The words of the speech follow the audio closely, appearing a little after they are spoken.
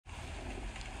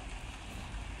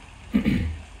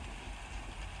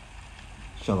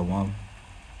Shalom.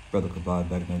 Brother Kabad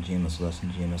back in the GMS lesson.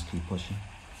 GMS keep pushing.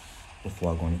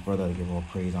 Before I go any further, I give all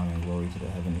praise, honor, and glory to the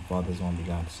Heavenly Father's only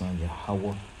begotten Son,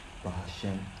 Yahweh,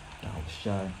 Bahashem,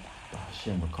 Yahushai,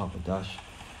 Bahashem, Rakabadash.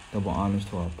 Double honors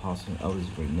to our apostles and elders,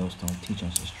 great millstone, teaching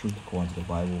us His truth according to the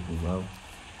Bible we love.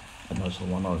 I know it's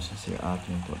one other sincere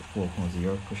action toward the four corners of the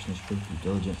earth, pushing His truth through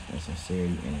diligence and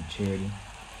sincerity and in charity.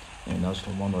 And also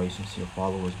one other sincere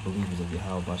followers, believers of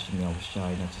Yahweh, Bahashem,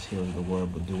 Yahushai, not just hearers of the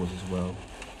word, but doers as well.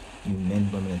 You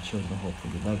men, women, and children, hope for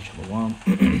your life. Shalom.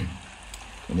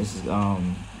 And this is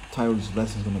title of this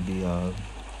lesson is going to be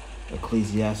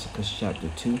Ecclesiasticus chapter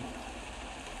 2,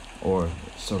 or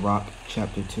Sirach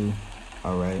chapter 2.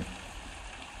 All right.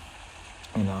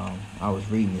 And I was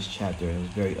reading this chapter. It was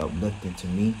very uplifting to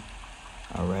me.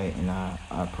 All right. And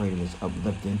I pray it was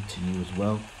uplifting to you as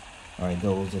well. All right.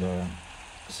 Those that are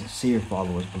sincere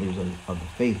followers, believers of the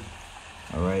faith.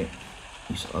 All right.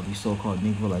 Of these so-called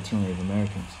Negro, Latino, Native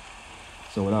Americans.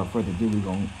 So without further ado, we're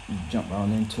going to jump right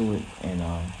into it. And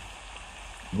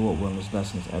Lord willing, this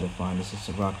lesson is edifying. This is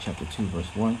Sirach chapter 2,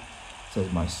 verse 1. It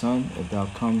says, "My son, if thou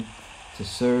come to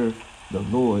serve the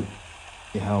Lord,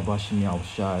 Yahweh Bashem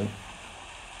Yahushai,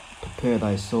 prepare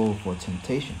thy soul for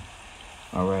temptation."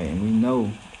 All right. And we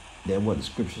know that what the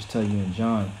scriptures tell you in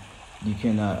John, you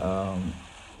cannot,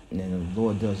 and the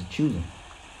Lord does the choosing.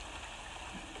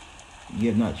 You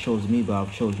have not chosen me, but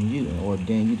I've chosen you and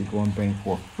ordained you to go and bring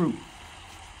forth fruit.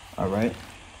 All right.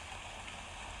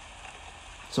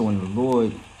 So when the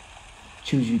Lord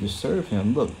chooses you to serve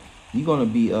Him, look, you're going to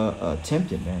be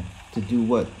tempted, man, to do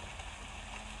what?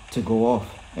 To go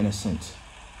off, in a sense.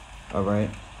 All right.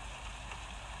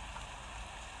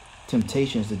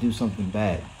 Temptation is to do something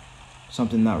bad,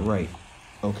 something not right.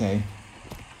 Okay.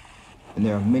 And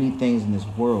there are many things in this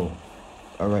world,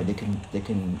 all right, that can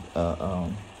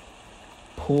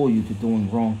pull you to doing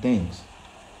wrong things.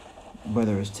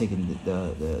 Whether it's taking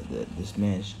this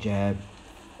man's jab,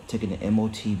 taking the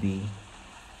MOTB,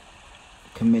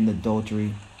 committing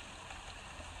adultery,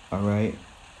 all right,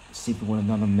 sleeping with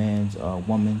another man's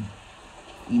woman,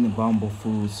 eating abominable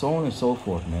food, so on and so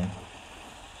forth, man.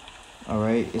 All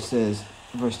right, it says,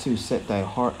 verse 2, "Set thy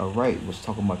heart aright," which is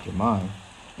talking about your mind,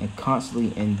 "and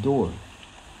constantly endure,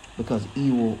 because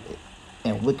evil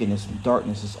and wickedness and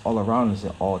darkness is all around us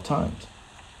at all times."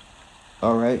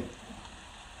 All right.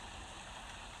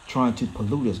 Trying to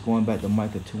pollute us, going back to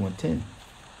Micah 2:10.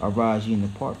 "Arise ye and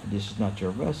depart, for this is not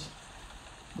your rest."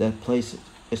 That place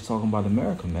is talking about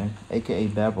America, man, aka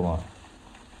Babylon.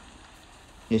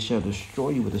 "It shall destroy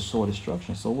you with the sword of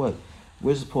destruction." So what?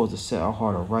 We're supposed to set our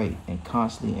heart aright and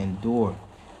constantly endure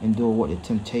what? The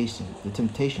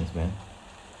temptations, man.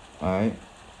 All right.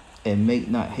 "And make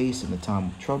not haste in the time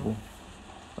of trouble."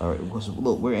 All right. Because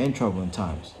look, we're in trouble in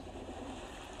times.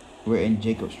 We're in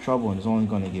Jacob's trouble, and it's only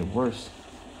going to get worse.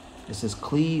 It says,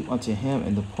 "Cleave unto Him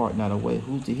and depart not away."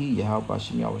 Who's the He? Yahweh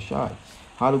Bashem Yahushai.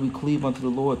 How do we cleave unto the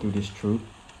Lord? Through this truth.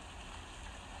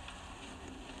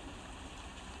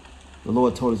 The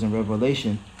Lord told us in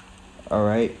Revelation, all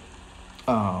right.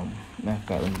 Matter of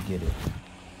fact, let me get it.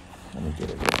 Let me get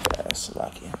it real fast.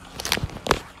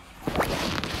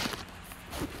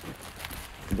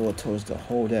 The Lord told us to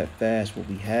hold that fast what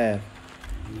we have.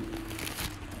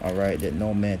 All right, that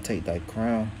no man take thy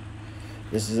crown.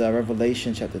 This is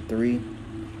Revelation chapter 3,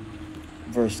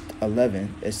 verse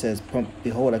 11. It says,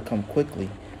 "Behold, I come quickly.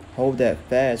 Hold that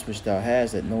fast which thou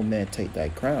hast, that no man take thy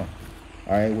crown."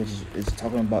 All right, which is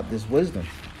talking about this wisdom.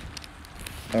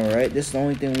 All right, this is the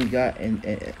only thing we got in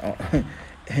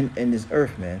this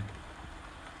earth, man.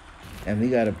 And we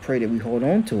got to pray that we hold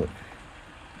on to it.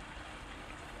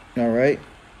 All right.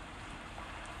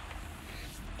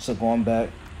 So going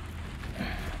back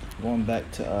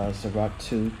to Sirach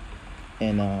 2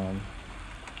 and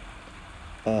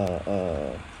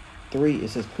 3, it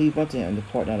says, "Cleave unto Him and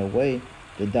depart not away,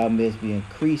 that thou mayest be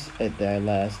increased at thy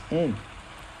last end."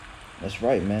 That's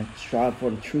right, man. "Strive for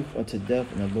the truth unto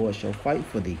death, and the Lord shall fight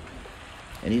for thee."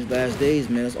 In these last days,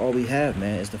 man, that's all we have,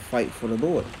 man, is to fight for the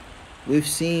Lord. We've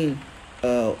seen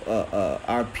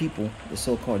our people, the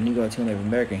so-called Negro, Latino, Native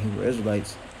American, Hebrew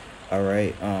Israelites, all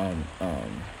right,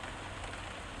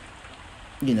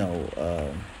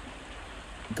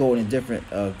 go in different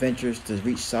ventures to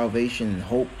reach salvation and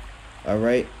hope, all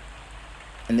right,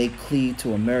 and they cleave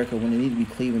to America when they need to be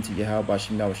cleaving to Yahweh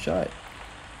Bashem Yahushai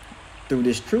through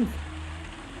this truth.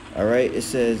 All right, it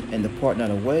says, "And depart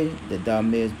not away, that thou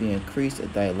mayest be increased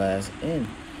at thy last end."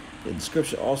 The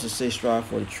scripture also says, "Strive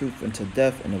for the truth unto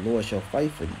death, and the Lord shall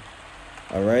fight for thee."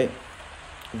 All right.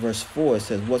 Verse 4, it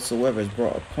says, "Whatsoever is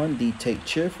brought upon thee, take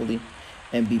cheerfully,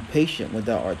 and be patient when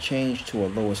thou art changed to a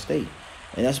lower state."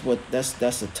 And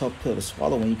that's a tough pill to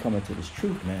swallow when you come into this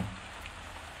truth, man.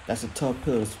 That's a tough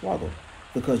pill to swallow,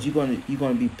 because you're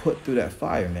gonna be put through that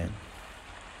fire, man.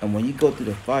 And when you go through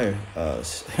the fire,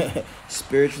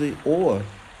 spiritually or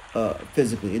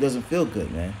physically, it doesn't feel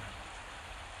good, man.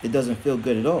 It doesn't feel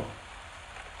good at all.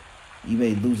 You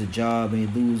may lose a job, may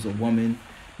lose a woman,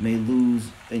 may lose,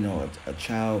 a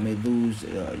child, may lose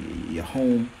your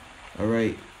home. All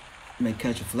right, may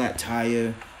catch a flat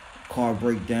tire, car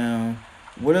breakdown,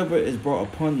 whatever is brought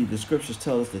upon you. The scriptures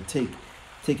tell us to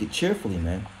take it cheerfully,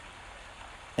 man,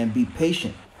 and be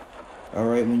patient. All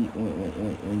right,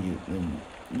 when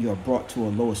you are brought to a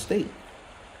lower state,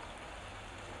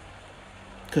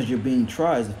 because you're being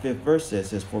tried. As the 5th verse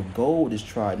says, for gold is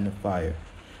tried in the fire,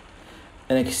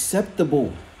 an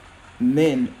acceptable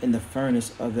men in the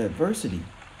furnace of adversity,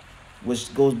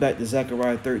 which goes back to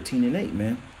Zechariah 13:8,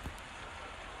 man.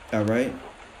 All right,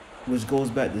 which goes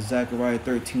back to Zechariah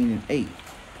 13:8.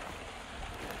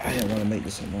 I didn't want to make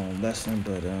this a long lesson,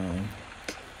 but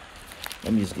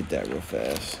let me just get that real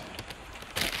fast.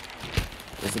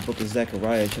 It's the book of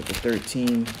Zechariah, chapter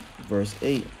 13, verse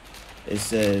 8. It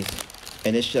says,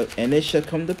 and it shall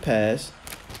come to pass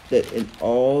that in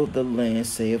all the land,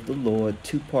 saith the Lord,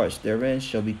 2 parts therein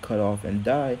shall be cut off and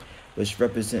die, which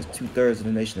represents 2/3 of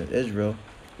the nation of Israel.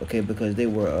 Okay, because they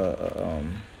were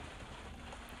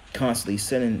constantly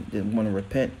sinning, didn't want to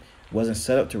repent, wasn't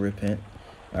set up to repent.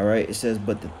 All right, it says,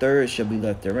 but the third shall be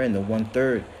left therein, the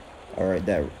 1/3. All right,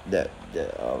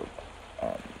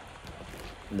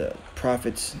 the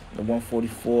prophets, the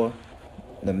 144,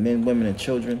 the men, women, and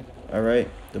children. All right,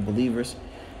 the believers.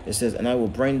 It says, and I will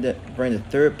bring the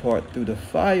 3rd part through the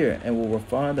fire, and will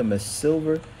refine them as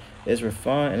silver is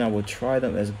refined, and I will try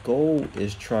them as gold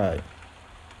is tried.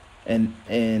 And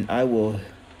I will, it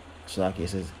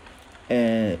says,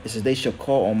 and it says, they shall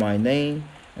call on my name,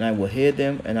 and I will hear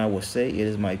them, and I will say, it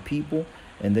is my people,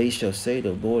 and they shall say,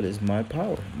 the Lord is my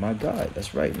power, my God.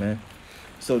 That's right, man.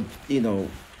 So,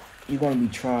 you're going to be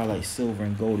tried like silver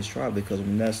and gold is tried, because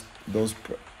when those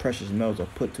precious metals are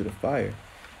put to the fire,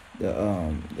 the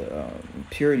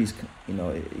impurities,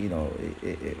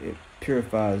 it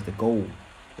purifies the gold.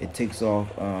 It takes off,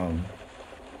 all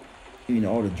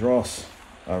the dross,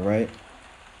 all right,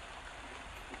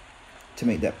 to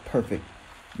make that perfect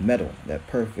metal, that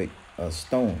perfect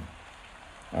stone,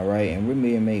 all right. And we're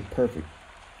being made perfect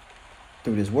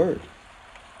through this word.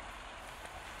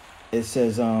 It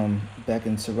says, back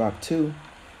in Sirach 2,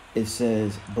 it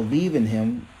says, believe in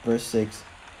him, verse 6,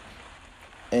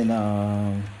 and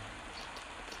it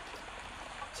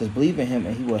says, believe in him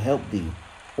and he will help thee.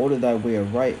 Order thy way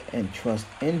aright and trust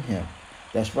in him.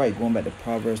 That's right, going back to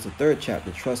Proverbs, the 3rd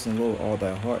chapter, trust in the Lord with all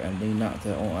thy heart and lean not to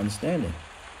thy own understanding.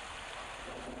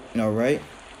 All right?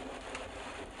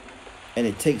 And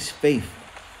it takes faith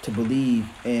to believe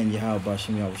in Yahweh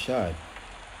B'Shem Yahushai.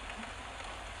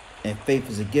 And faith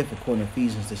is a gift, according to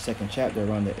Ephesians, the 2nd chapter,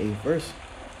 around the 8th verse.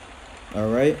 All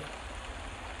right?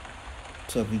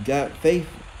 So if you got faith,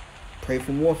 pray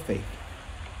for more faith.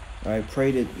 All right?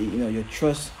 Pray that, your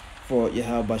trust for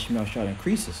Yahweh B'Shem Yahushai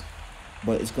increases.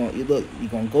 But you're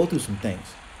going to go through some things.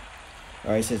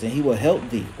 All right? It says, and he will help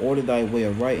thee. Order thy way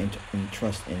aright and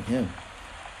trust in him.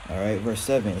 All right? Verse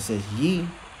 7, it says, ye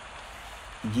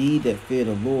that fear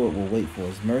the Lord will wait for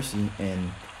his mercy,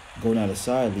 and go not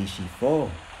aside lest ye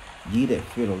fall. Ye that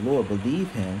fear the Lord,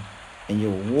 believe him, and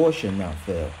your reward shall not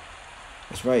fail.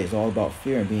 That's right. It's all about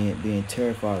fear and being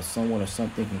terrified of someone or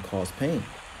something can cause pain.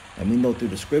 And we know through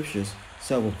the scriptures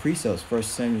several precepts. 1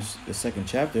 Samuel, the 2nd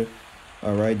chapter,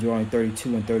 all right, Deuteronomy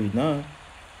 32 and 39,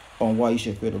 on why you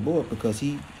should fear the Lord, because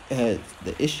he had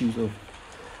the issues of,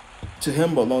 to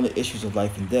him belong the issues of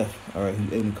life and death. All right,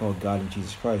 who even called God in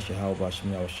Jesus Christ, Yahweh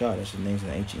B'Shem Yahushai. That's his names in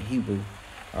the ancient Hebrew.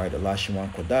 All right, the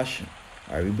Lashawan Kodash.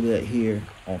 All right, we believe that here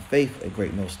on faith, a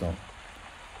great millstone.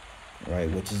 All right,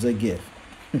 which is a gift.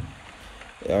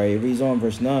 All right, it reads on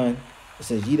verse 9. It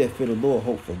says, ye that fear the Lord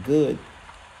hope for good,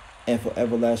 and for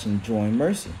everlasting joy and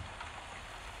mercy.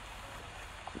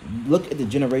 Look at the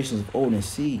generations of old and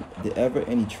see, did ever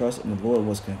any trust in the Lord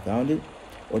was confounded?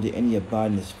 Or did any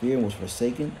abide in his fear and was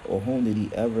forsaken? Or whom did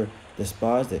he ever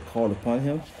despise that called upon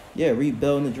him? Yeah, read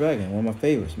Bel and the Dragon, one of my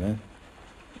favorites, man.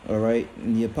 All right,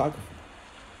 in the Apocrypha.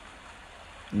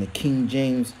 In the King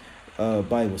James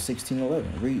Bible,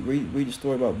 1611. Read the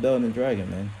story about Bel and the Dragon,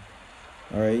 man.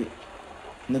 All right.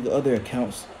 Look at other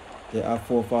accounts that our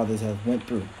forefathers have went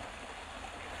through.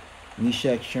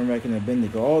 Meshach, Shadrach, and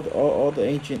Abednego. All the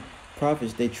ancient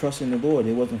prophets, they trusted in the Lord.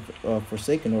 They wasn't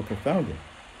forsaken or confounded.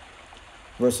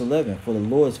 Verse 11, for the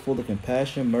Lord is full of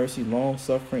compassion, mercy,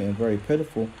 long-suffering, and very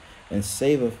pitiful, and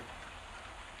saveth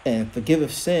and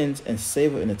forgiveth sins and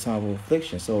saveth in the time of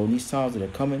affliction. So in these times that are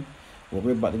coming, where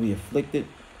we're about to be afflicted,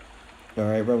 all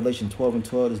right, Revelation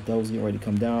 12:12, this devil's getting ready to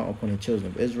come down upon the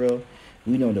children of Israel.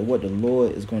 We know that what the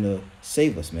Lord is going to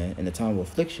save us, man, in the time of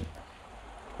affliction.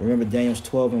 Remember Daniel's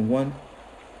 12:1?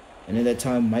 And in that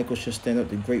time, Michael shall stand up,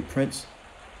 the great prince,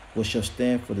 which shall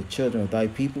stand for the children of thy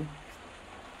people.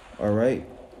 All right.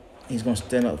 He's going to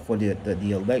stand up for the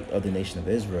elect of the nation of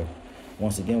Israel.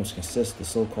 Once again, which consists of the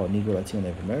so-called Negro, Latino,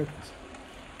 Native Americans.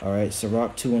 All right.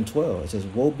 Sirach 2:12. It says,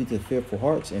 woe be to fearful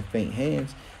hearts and faint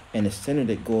hands, and the sinner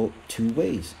that go 2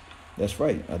 ways. That's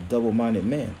right. A double-minded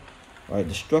man. All right.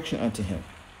 Destruction unto him,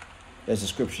 as the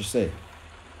scriptures say.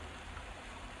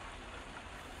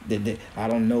 I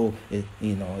don't know if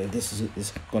if this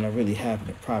is going to really happen.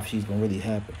 The prophecy is going to really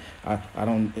happen. I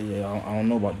don't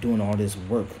know about doing all this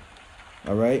work.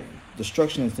 All right,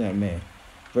 destruction is that man.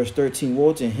 Verse 13: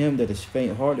 woe to him that is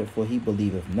faint-hearted, for he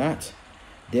believeth not.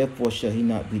 Therefore shall he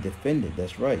not be defended.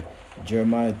 That's right.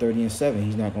 Jeremiah 30:7.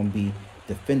 He's not going to be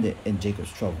defended in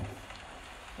Jacob's trouble.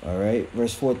 All right.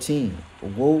 Verse 14: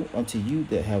 woe unto you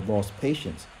that have lost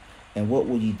patience. And what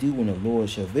will you do when the Lord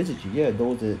shall visit you? Yeah,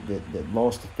 those that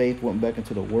lost the faith, went back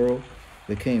into the world,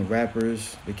 became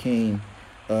rappers, became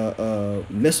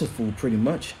missile food, pretty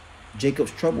much.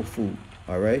 Jacob's trouble food,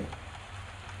 all right?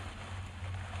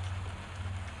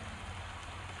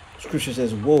 Scripture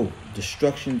says, woe,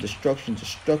 destruction, destruction,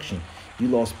 destruction. You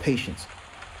lost patience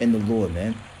in the Lord,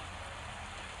 man.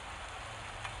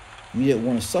 You didn't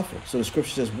want to suffer. So the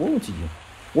scripture says, woe unto you.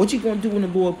 What you going to do when the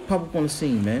Lord pop up on the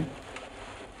scene, man?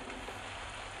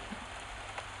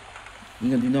 You're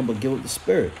going to do nothing but give up the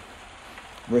spirit.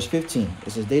 Verse 15,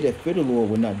 it says, they that fear the Lord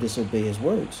will not disobey his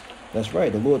words. That's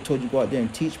right. The Lord told you go out there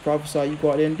and teach, prophesy. You go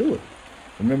out there and do it.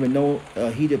 Remember, no,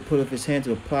 he that put up his hand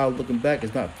to the plow looking back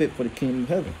is not fit for the kingdom of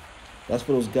heaven. That's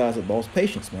for those guys that lost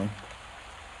patience, man.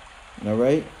 All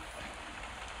right?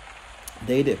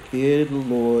 They that fear the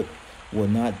Lord will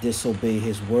not disobey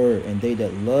his word, and they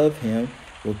that love him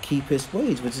will keep his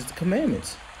ways, which is the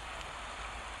commandments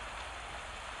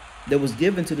that was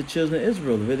given to the children of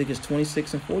Israel. Leviticus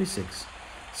 26 and 46.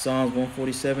 Psalms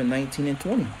 147, 19 and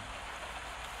 20.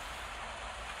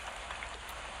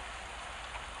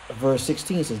 Verse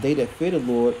 16 says, they that fear the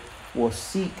Lord will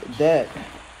seek that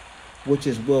which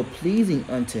is well pleasing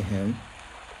unto him.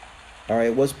 All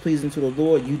right, what's pleasing to the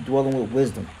Lord? You dwelling with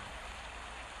wisdom.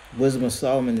 Wisdom of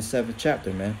Solomon, the 7th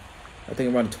chapter, man. I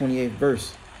think around the 28th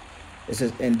verse. It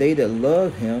says, and they that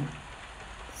love him,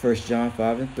 1 John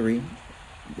 5 and 3,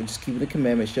 which is keeping the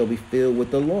commandments, shall be filled with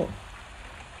the law.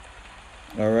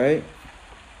 All right?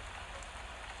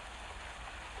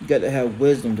 You got to have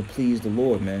wisdom to please the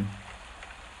Lord, man.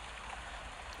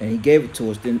 And he gave it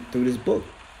to us through this book.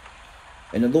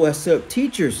 And the Lord has set up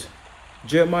teachers,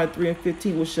 Jeremiah 3 and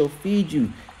 15, which shall feed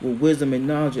you with wisdom and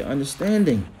knowledge and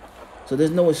understanding. So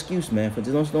there's no excuse, man.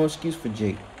 There's no excuse for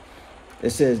Jake. It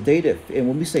says, they that, and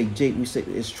when we say Jake, we say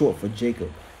it's short for Jacob,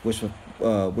 which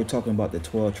we're talking about the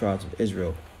 12 tribes of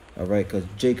Israel, all right? Because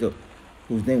Jacob,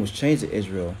 whose name was changed to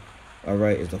Israel, all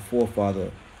right, is the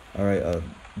forefather, all right, of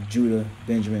Judah,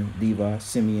 Benjamin, Levi,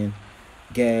 Simeon,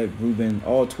 Gad, Reuben,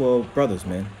 all 12 brothers,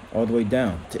 man, all the way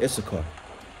down to Issachar,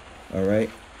 all right?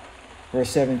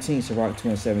 Verse 17, Sirach 2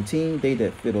 and 17, they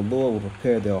that fear the Lord will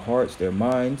prepare their hearts, their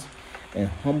minds, and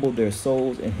humble their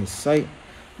souls in his sight.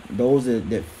 Those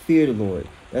that fear the Lord.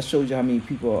 That shows you how many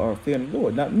people are fearing the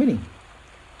Lord. Not many.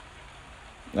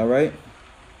 All right?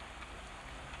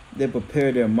 They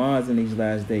prepare their minds in these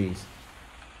last days.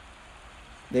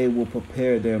 They will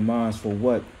prepare their minds for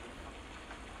what?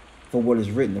 For what is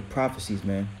written, the prophecies,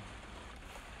 man.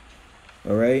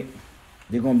 All right?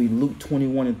 They're going to be Luke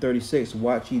 21 and 36.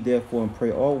 Watch ye therefore and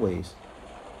pray always,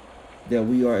 that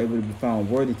we are able to be found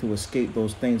worthy to escape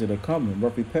those things that are coming.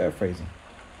 Roughly paraphrasing.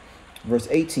 Verse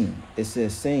 18, it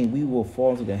says, saying, we will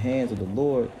fall into the hands of the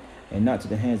Lord and not to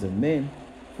the hands of men.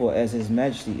 For as his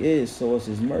majesty is, so is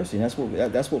his mercy. And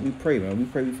that's what we pray, man. We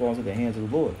pray we fall into the hands of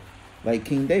the Lord, like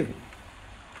King David.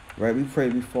 Right? We pray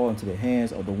we fall into the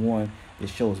hands of the one that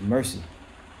shows mercy.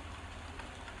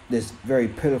 That's very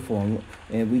pitiful,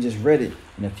 and we just read it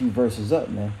in a few verses up,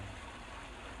 man.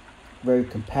 Very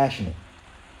compassionate.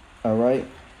 All right?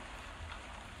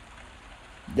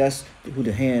 That's who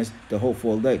the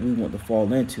hopeful elect we want to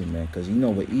fall into, man. Because you know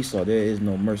with Esau, there is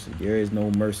no mercy. There is no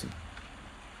mercy.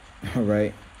 All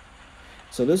right?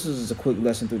 So this is just a quick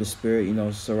lesson through the Spirit. You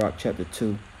know, Sirach chapter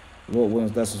 2. Lord willing,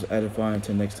 that's edifying.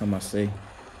 Until next time I say,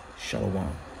 Shalom.